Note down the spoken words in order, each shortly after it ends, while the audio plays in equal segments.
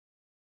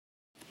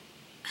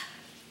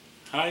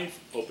Hive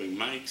Open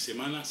Mic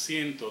Semana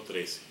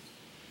 113.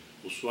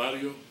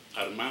 Usuario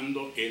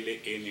Armando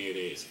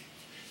LNRS.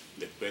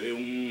 Después de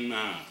un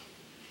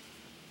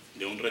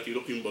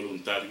retiro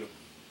involuntario,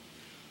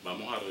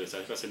 vamos a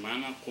regresar esta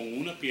semana con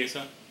una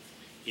pieza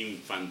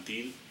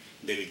infantil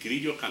del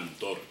grillo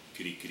cantor,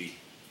 Cri Cri.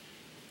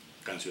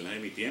 Canciones de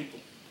mi tiempo,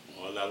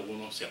 ojalá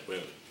algunos se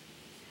acuerden.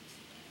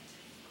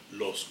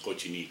 Los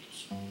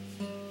Cochinitos.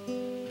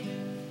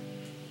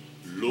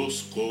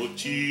 Los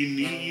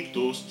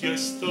cochinitos ya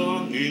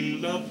están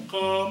en la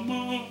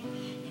cama,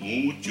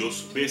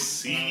 muchos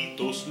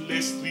besitos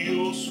les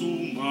dio su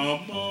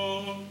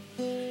mamá,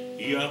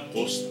 y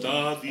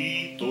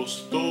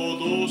acostaditos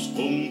todos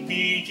con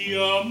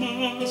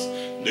pijamas,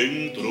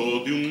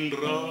 dentro de un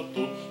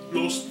rato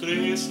los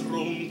tres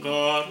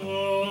roncarán.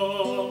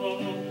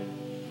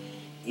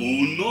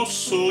 Uno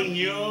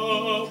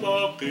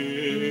soñaba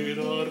que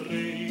era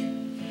rey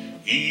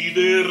y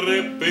de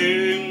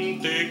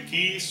repente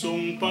quiso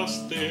un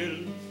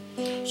pastel.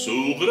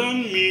 Su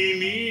gran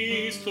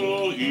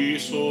ministro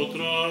hizo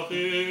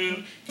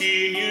traer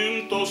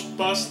 500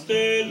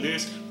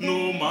 pasteles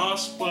no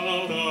más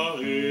para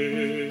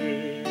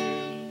él.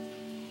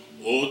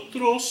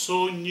 Otro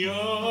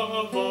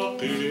soñaba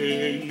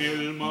que en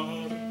el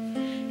mar,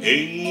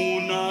 en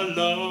una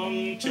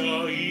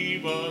lancha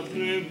iba a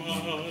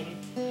remar,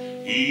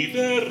 y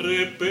de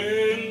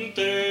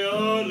repente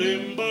al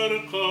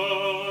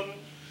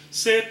embarcar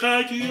se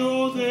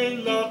cayó de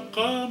la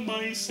cama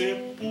y se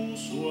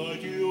puso a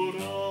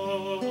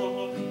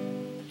llorar.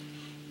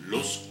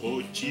 Los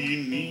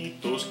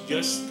cochinitos ya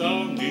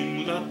están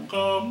en la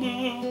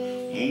cama,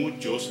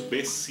 muchos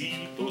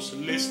besitos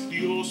les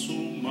dio su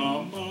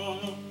mamá,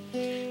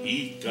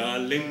 y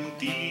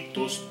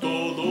calentitos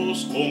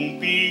todos con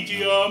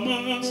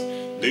pijamas,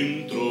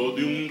 dentro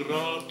de un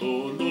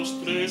rato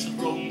los tres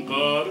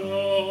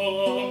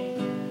roncarán.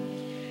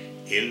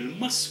 El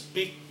más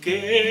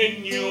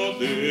pequeño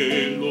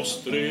de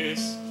los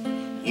tres,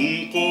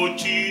 un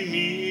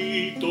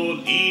cochinito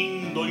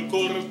lindo y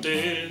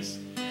cortés,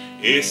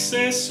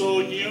 ese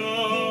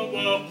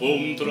soñaba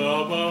con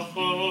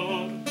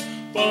trabajar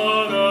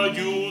para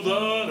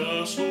ayudar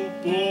a su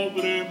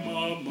pobre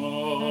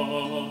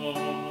mamá.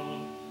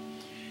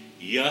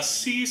 Y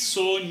así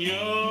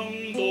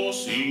soñando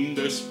sin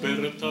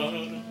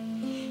despertar,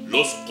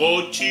 los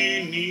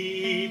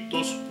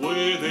cochinitos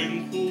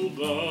pueden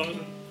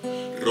jugar.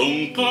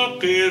 Ronca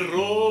que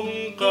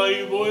ronca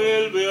y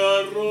vuelve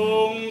a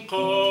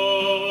roncar.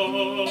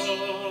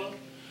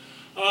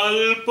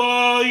 Al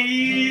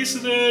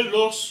país de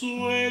los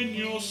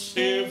sueños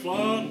se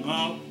van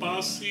a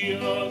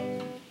pasear.